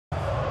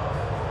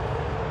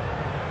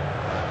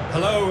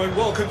Hello and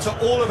welcome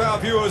to all of our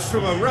viewers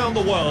from around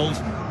the world.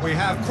 We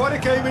have quite a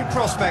game in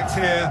prospect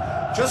here,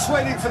 just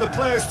waiting for the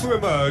players to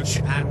emerge,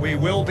 and we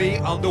will be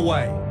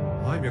underway.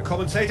 I'm your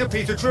commentator,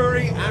 Peter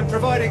Drury, and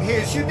providing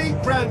his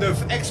unique brand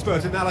of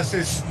expert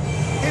analysis,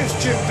 here's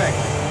Jim Beck.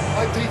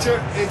 Hi Peter,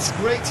 it's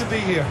great to be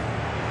here.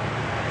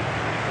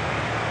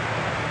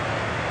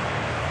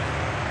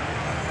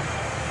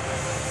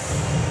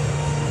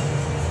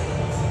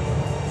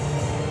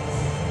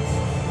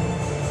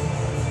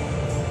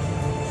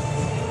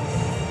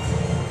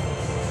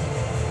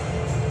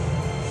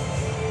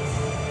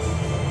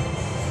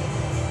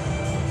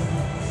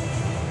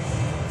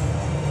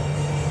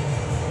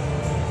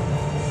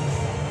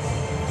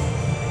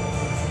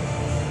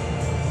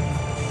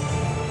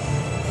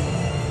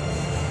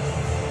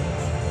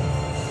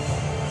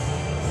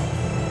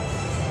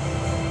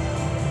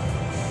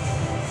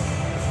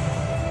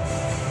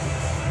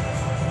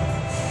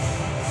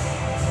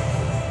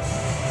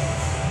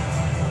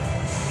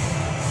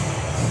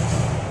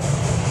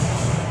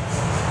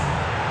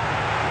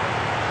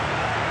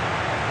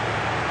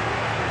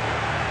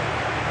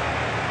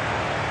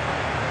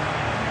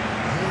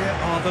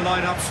 The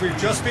lineups we've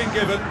just been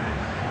given.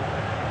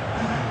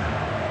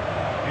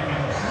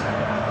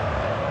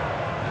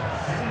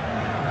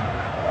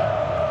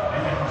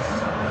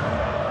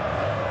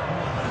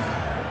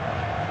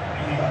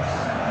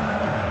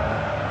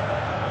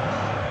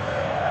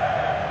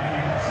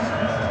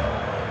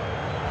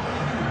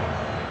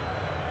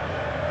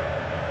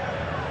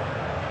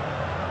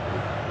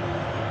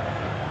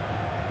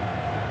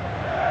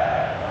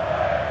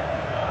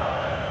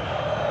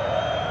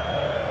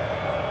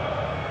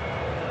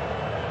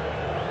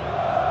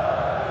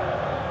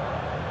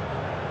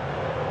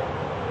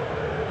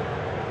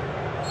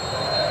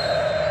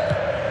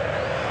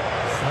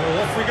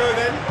 Off we go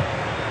then.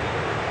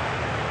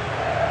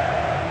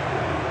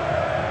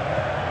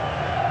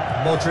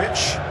 Modric.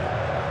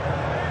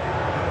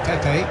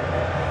 Pepe.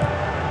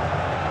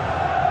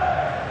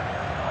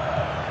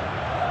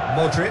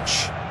 Modric.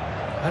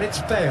 And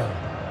it's Bale.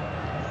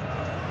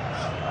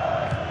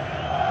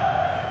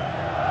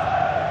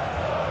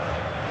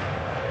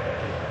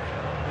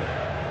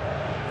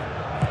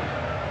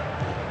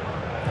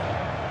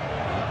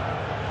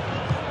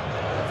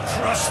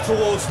 Thrust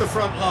towards the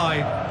front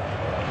line.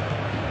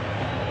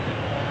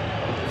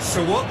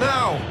 So what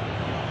now?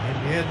 In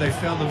the end, they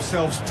found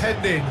themselves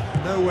penned in,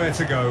 nowhere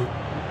to go.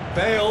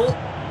 Bale.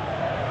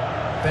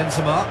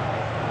 Benzema.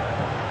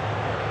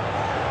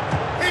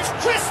 It's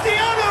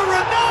Cristiano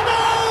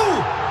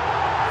Ronaldo!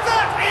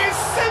 That is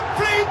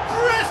simply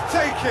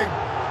breathtaking!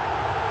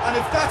 And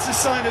if that's a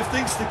sign of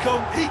things to come,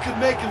 he could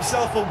make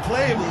himself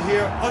unplayable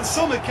here. On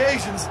some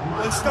occasions,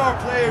 when star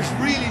players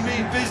really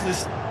mean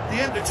business, the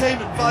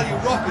entertainment value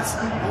rockets,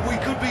 and we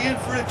could be in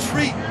for a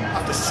treat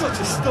after such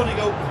a stunning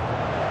opening.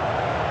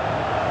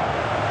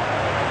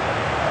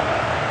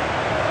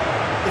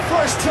 The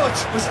first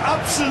touch was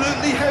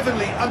absolutely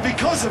heavenly, and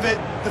because of it,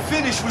 the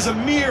finish was a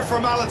mere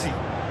formality.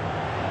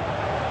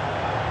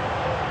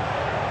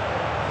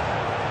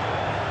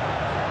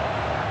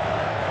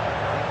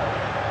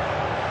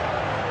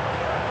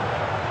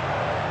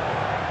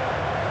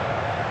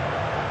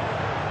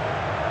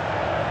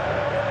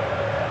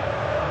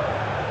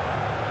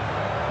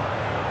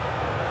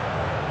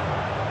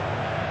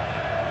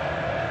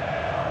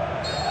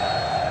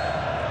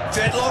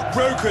 Deadlock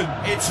broken,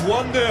 it's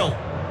 1-0.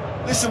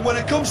 Listen, when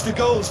it comes to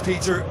goals,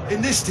 Peter,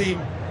 in this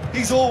team,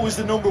 he's always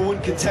the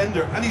 #1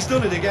 contender, and he's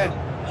done it again.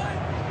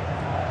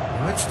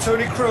 It's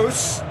Toni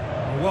Kroos.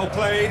 Well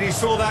played, he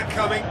saw that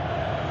coming.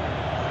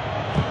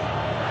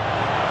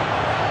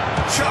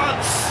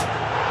 Chance!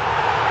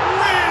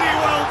 Really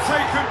well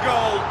taken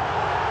goal.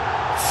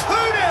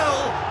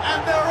 2-0,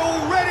 and they're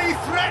already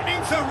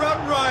threatening to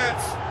run riot.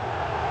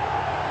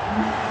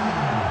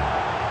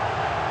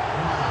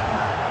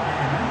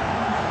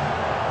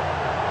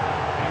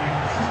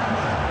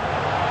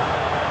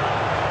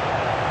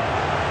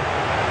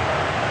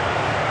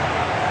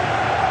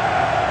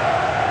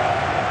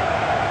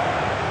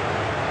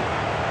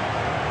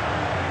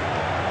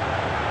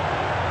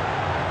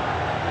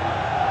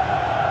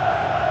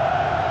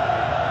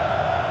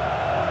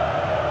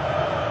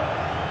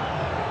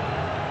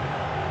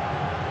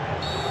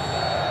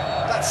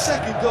 That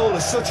second goal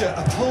has such a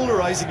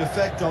polarising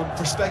effect on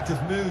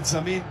prospective moods.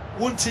 I mean,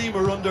 one team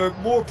are under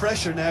more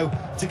pressure now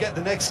to get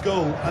the next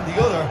goal, and the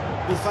other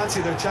will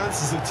fancy their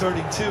chances of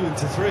turning 2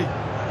 into 3.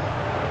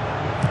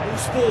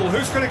 Loose ball,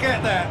 who's going to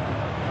get there?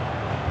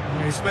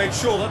 He's made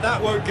sure that that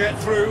won't get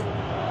through.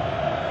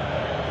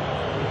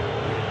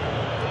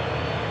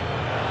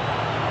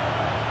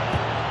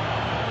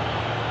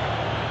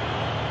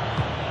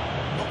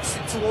 Knocks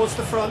it towards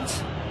the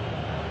front.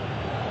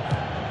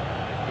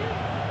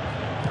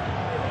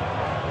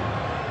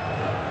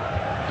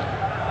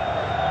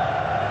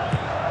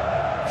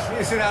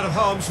 Clears it out of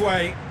harm's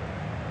way.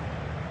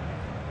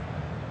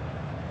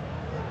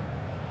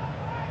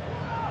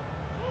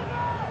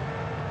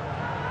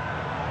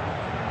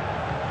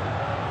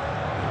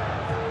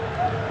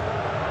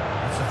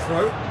 That's a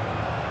throw.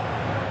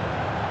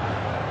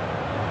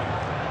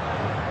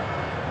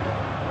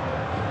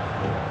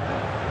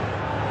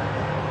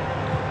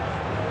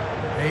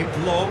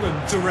 Strong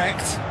and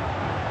direct.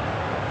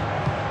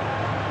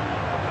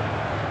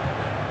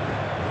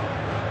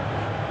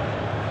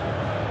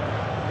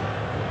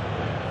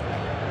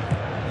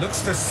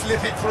 Looks to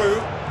slip it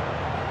through.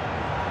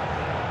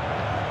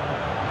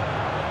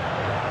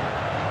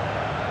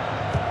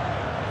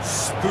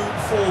 Spoon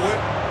forward.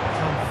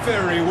 Done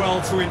very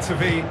well to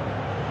intervene.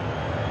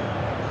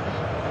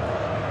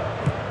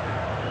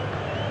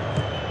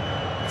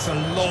 It's a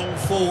long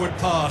forward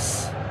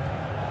pass.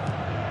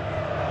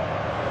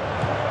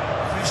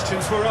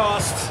 Questions were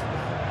asked,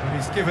 but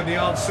he's given the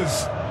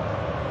answers.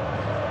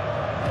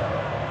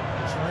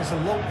 Tries a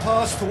long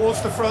pass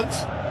towards the front.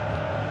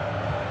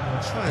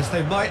 And try as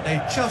they might, they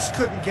just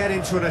couldn't get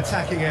into an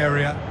attacking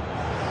area.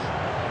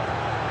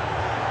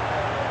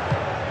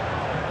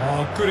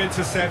 Oh, good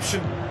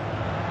interception.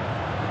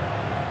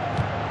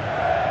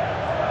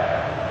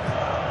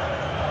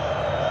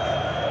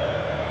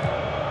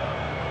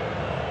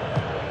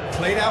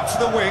 Played out to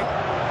the wing.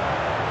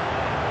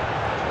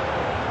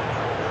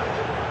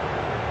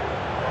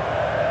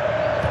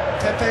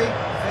 Pepe,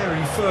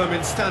 very firm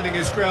in standing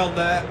his ground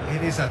there.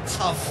 It is a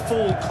tough,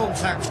 full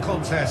contact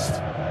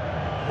contest.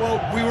 Well,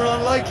 we were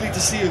unlikely to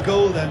see a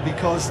goal then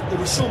because there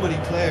were so many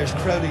players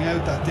crowding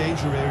out that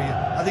danger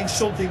area. I think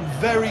something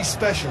very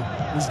special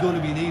was going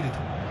to be needed.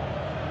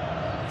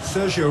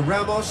 Sergio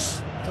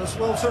Ramos does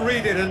well to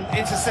read it and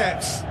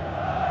intercepts.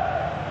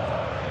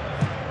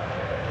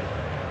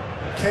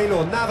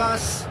 Keylor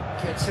Navas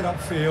gets it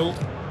upfield.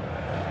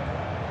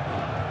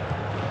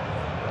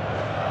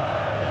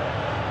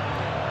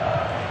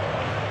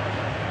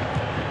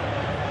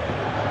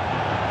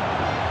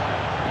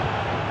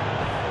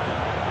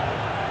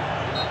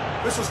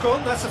 Whistle's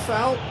gone, that's a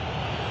foul.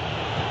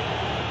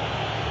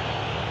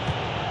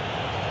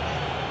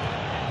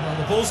 Well,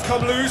 the ball's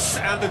come loose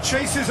and the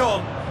chase is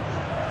on.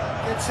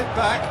 Gets it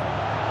back.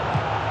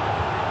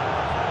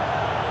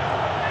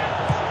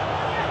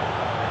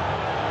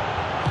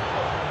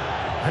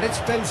 And it's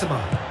Benzema.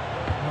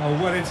 Oh,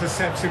 well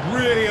intercepted,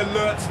 really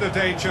alert to the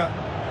danger.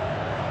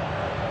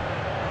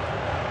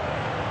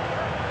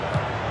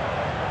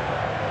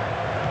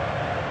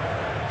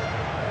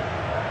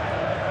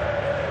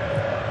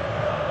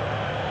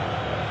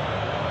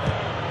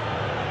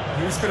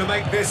 Who's going to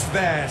make this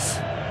theirs?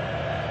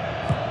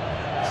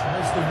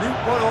 Tries the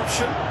route one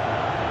option.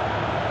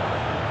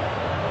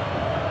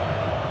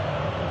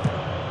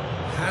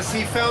 Has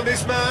he found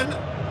his man?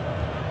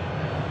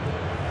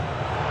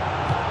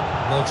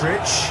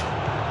 Modric.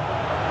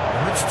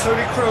 Oh, it's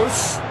Toni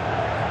Kroos.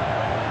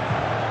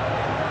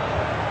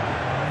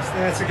 He's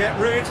there to get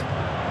rid.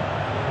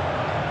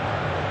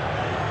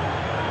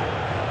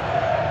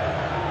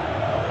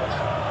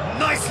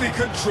 Nicely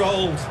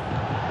controlled.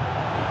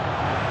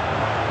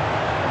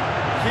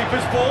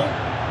 Keeper's ball.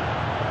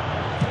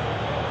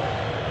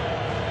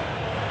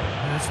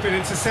 It's been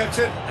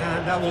intercepted,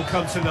 and that will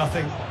come to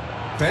nothing.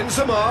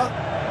 Benzema.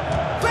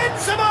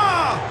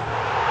 Benzema!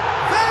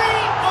 They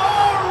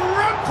are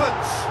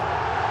rampant!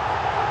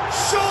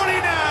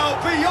 Surely now,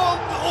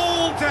 beyond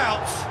all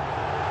doubt.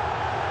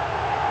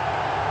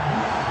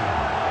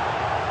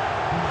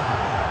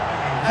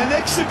 An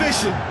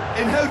exhibition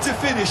in how to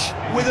finish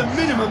with a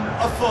minimum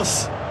of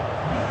fuss.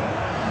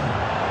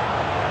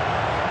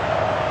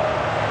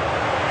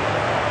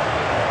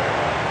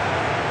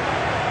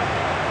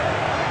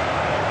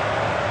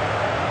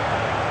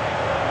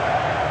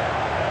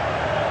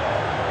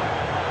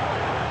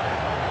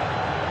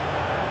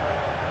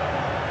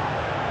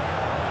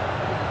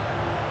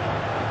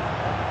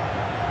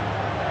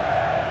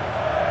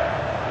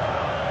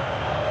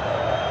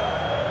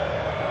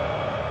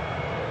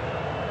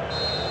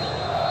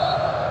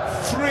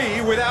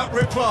 Without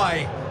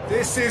reply.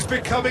 This is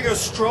becoming a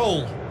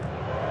stroll.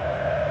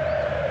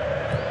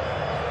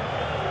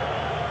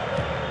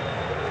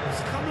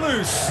 It's come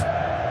loose.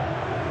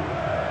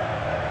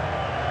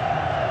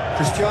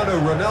 Cristiano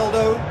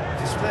Ronaldo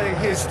displaying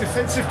his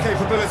defensive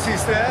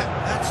capabilities there.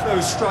 That's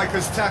no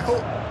striker's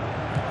tackle.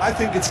 I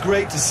think it's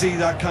great to see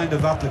that kind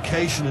of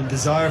application and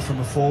desire from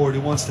a forward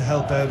who wants to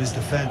help out his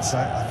defence.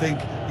 I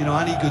think, you know,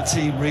 any good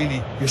team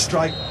really, your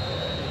strike.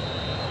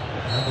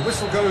 And the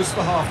whistle goes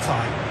for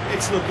half-time.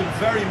 It's looking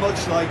very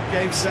much like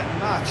game, set and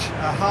match.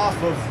 A half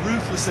of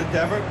ruthless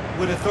endeavour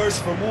with a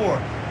thirst for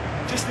more.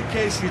 Just in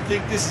case you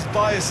think this is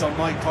bias on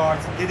my part,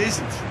 it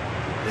isn't.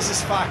 This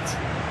is fact.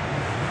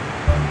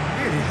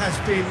 It really has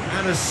been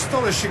an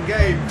astonishing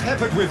game,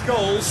 peppered with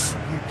goals.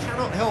 You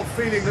cannot help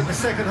feeling that the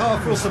second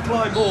half will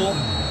supply more.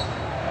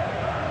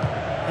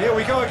 Here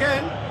we go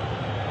again.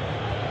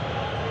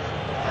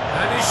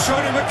 And he's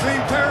shown him a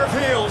clean pair of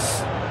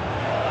heels.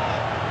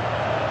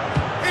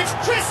 It's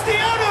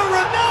Cristiano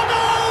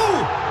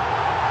Ronaldo!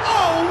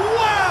 Oh,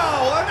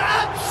 wow! An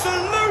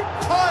absolute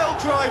pile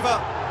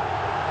driver!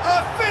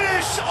 A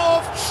finish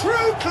of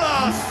true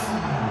class!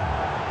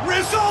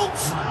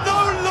 Results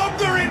no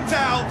longer in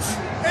doubt!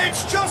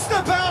 It's just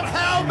about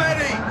how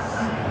many!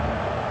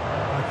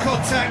 The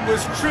contact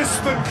was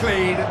crisp and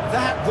clean.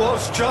 That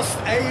was just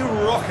a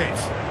rocket.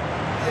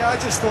 Yeah, I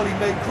just thought he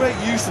made great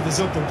use of his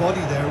upper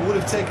body there. It would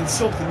have taken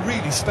something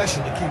really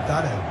special to keep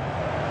that out.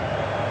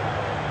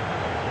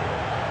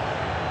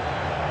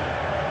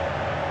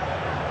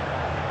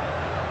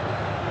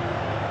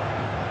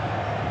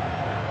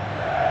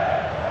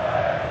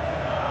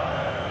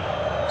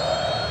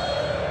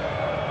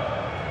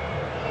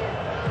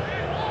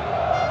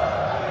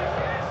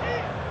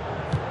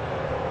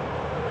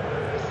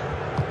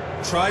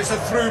 Tries a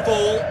through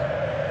ball.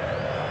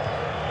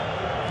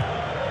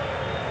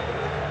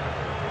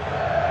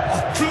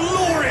 Oh,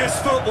 glorious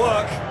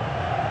footwork.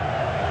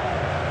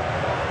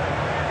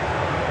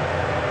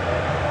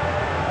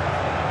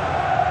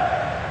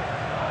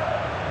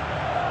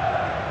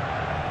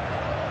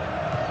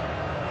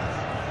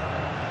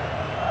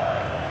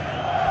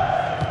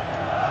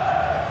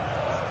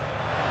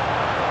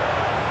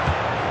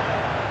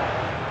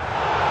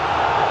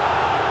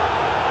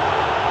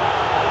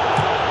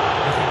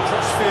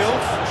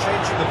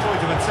 Changing the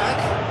point of attack.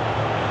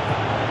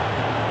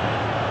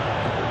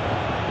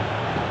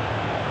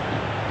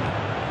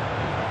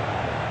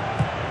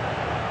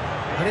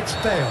 And it's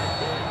Bale.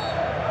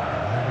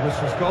 And the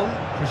whistle's gone,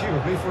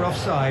 presumably for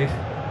offside.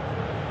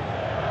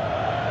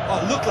 Oh,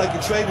 it looked like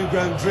a training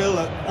ground drill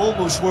that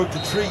almost worked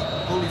a treat,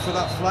 only for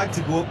that flag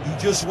to go up. He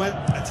just went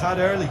a tad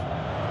early.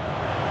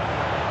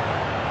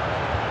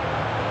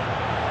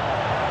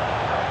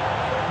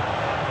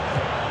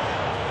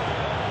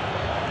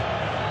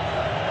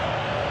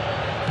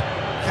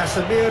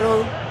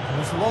 Casemiro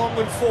goes long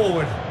and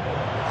forward.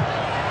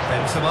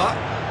 Benzema.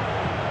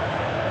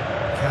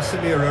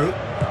 Casemiro.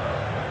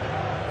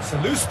 It's a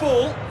loose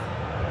ball.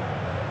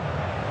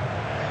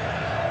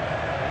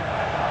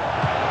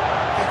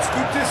 Gets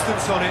good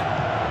distance on it.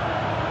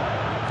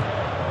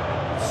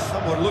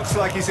 Someone looks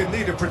like he's in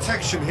need of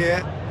protection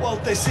here. Well,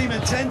 they seem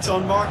intent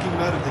on marking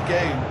him out of the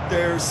game.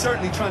 They're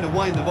certainly trying to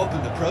wind them up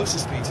in the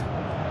process, Peter.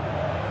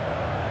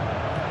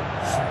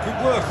 Some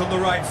good work on the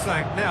right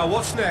flank. Now,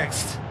 what's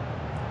next?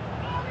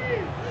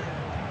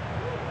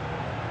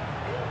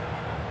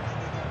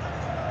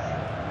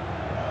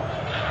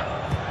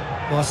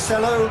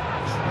 Marcelo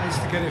tries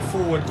to get it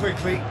forward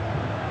quickly.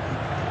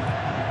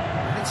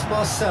 It's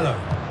Marcelo.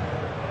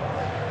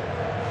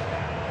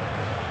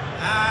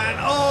 And,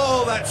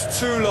 oh, that's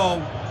too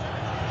long.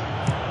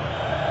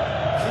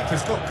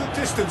 Keeper's got good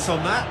distance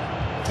on that.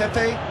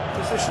 Pepe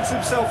positions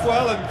himself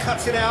well and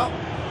cuts it out.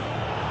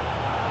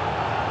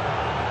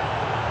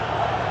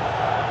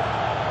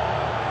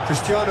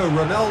 Cristiano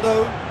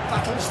Ronaldo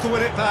battles to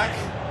win it back.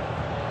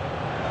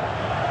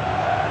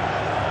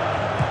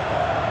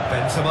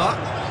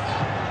 Benzema.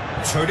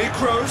 Toni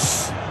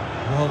Kroos.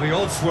 Well, the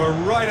odds were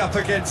right up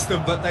against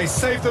them, but they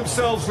saved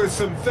themselves with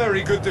some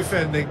very good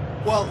defending.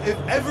 Well, if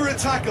ever a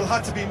tackle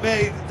had to be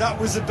made, that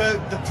was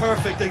about the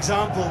perfect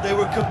example. They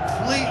were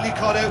completely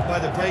caught out by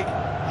the break,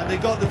 and they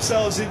got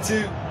themselves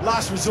into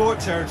last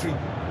resort territory.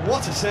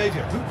 What a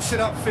saviour. Boots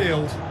it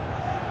upfield.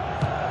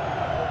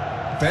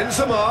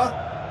 Benzema.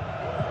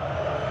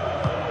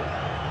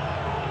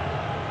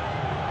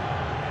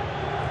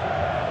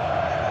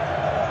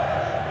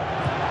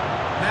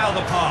 Now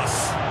the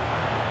pass.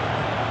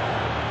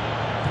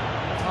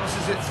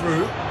 Passes it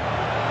through.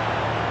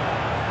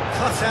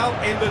 Cut out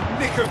in the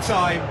nick of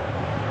time.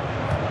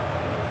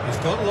 He's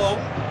gone long.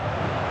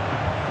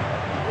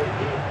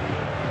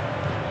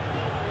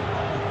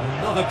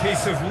 Another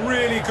piece of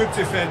really good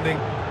defending.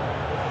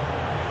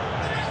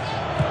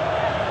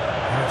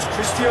 And it's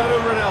Cristiano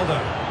Ronaldo.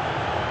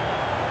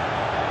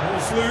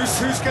 Ball's loose,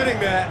 who's getting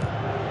there?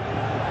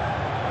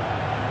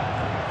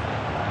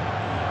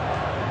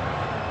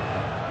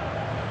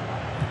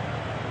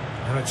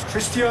 Now it's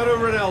Cristiano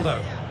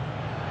Ronaldo.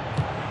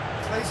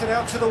 Plays it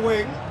out to the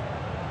wing.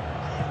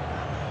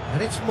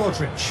 And it's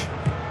Modric.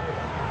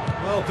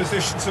 Well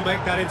positioned to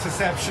make that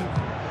interception.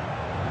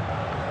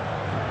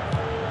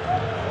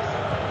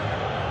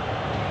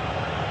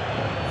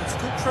 It's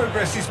good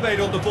progress he's made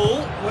on the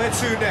ball. Where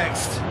to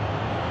next?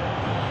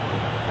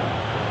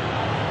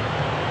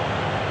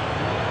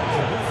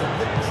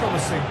 Looked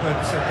promising, but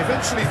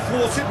eventually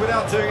thwarted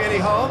without doing any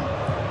harm.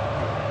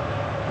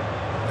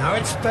 Now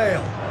it's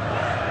Bale.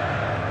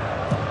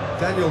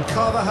 Daniel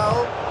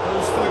Carvajal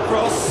goes for the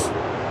cross.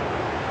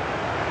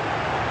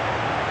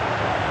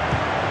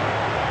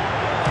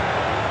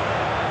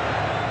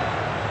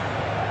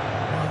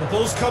 Well, the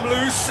ball's come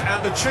loose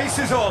and the chase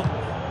is on.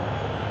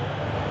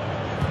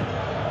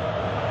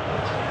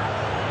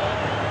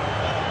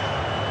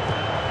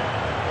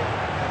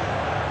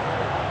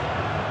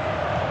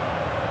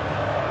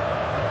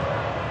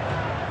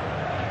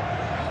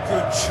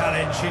 Good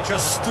challenge, he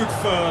just stood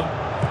firm.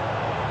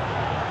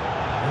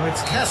 Now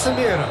it's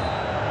Casemiro.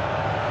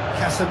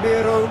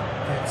 Casemiro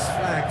gets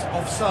flagged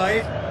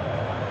offside.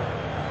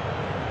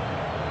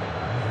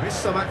 There is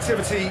some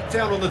activity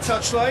down on the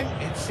touchline.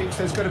 It seems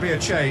there's going to be a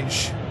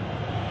change.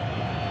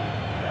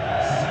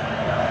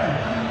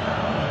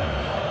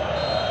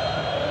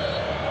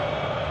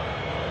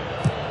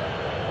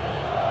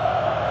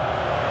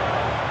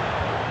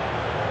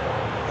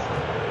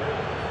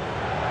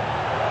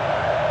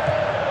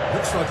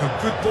 Looks like a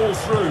good ball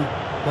through.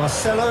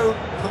 Marcelo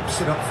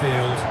pumps it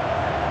upfield.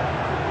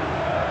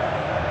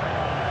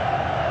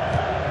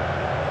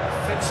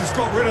 Fence has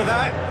got rid of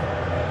that.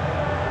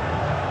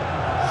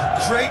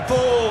 Great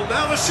ball,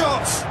 now the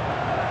shot!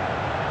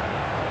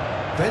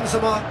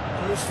 Benzema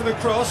goes for the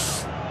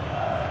cross.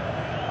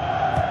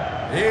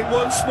 In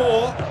once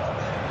more.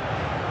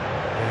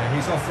 Yeah,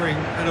 he's offering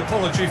an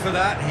apology for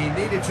that. He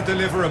needed to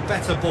deliver a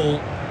better ball.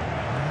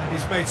 And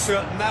he's made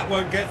certain that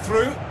won't get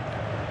through.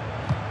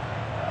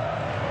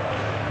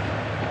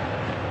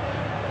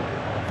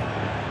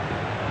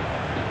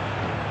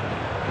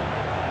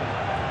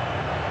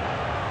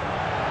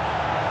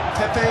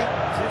 Pepe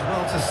did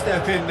well to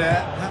step in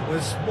there. That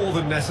was more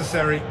than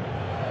necessary.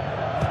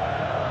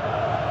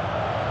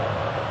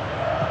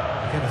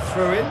 Get a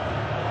throw in.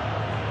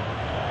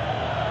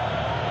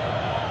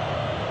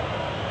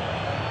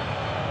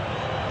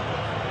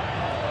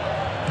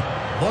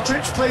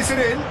 Modric plays it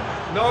in.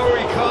 No,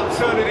 he can't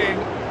turn it in.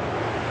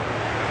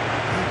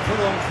 He put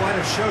on quite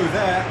a show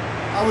there.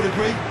 I would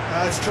agree.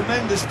 It's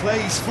tremendous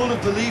play. He's full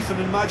of belief and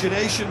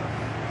imagination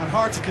and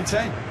hard to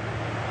contain.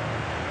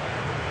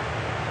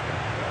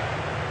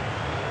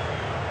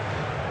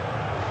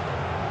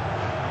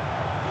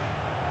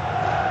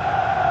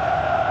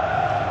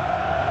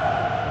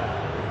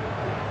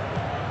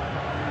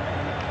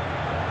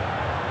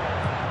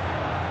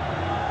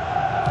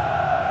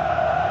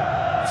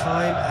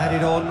 Time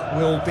added on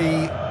will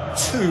be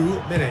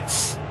 2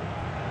 minutes.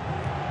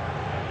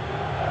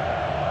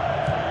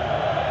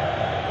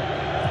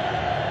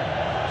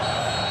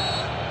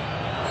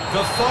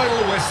 The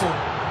final whistle.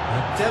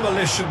 A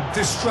demolition,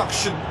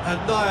 destruction,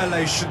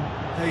 annihilation.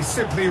 They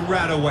simply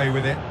ran away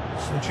with it.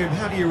 So, Jim,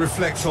 how do you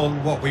reflect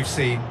on what we've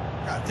seen?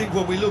 I think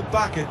when we look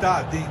back at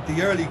that,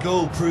 the early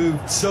goal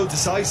proved so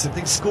decisive. I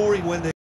think scoring when they